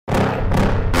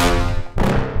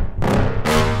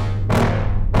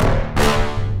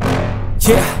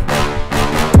Yeah.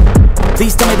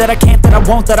 Please tell me that I can't, that I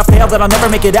won't, that I fail, that I'll never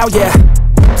make it out, yeah.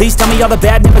 Please tell me all the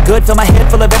bad, never good, fill my head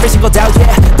full of every single doubt, yeah.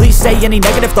 Please say any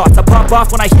negative thoughts, I pop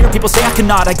off when I hear people say I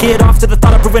cannot. I get off to the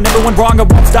thought of proving everyone wrong, I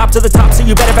won't stop to the top, so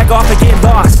you better back off and get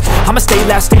lost. I'ma stay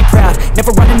loud, stay proud,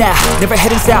 never running out, never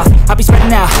heading south. I'll be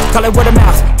spreading out, call it word of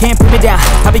mouth, can't put me down,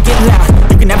 I'll be getting loud.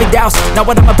 You can have your doubts, not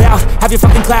what I'm about, have your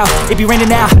fucking clout. It be raining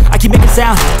now, I keep making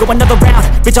sound, go another round,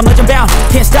 bitch I'm legend bound,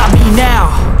 can't stop me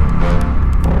now.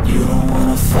 You don't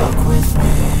wanna fuck with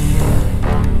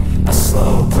me, a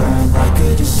slow burn like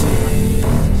a disease.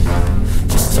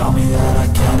 Just tell me that I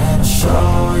can and I'll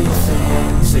show you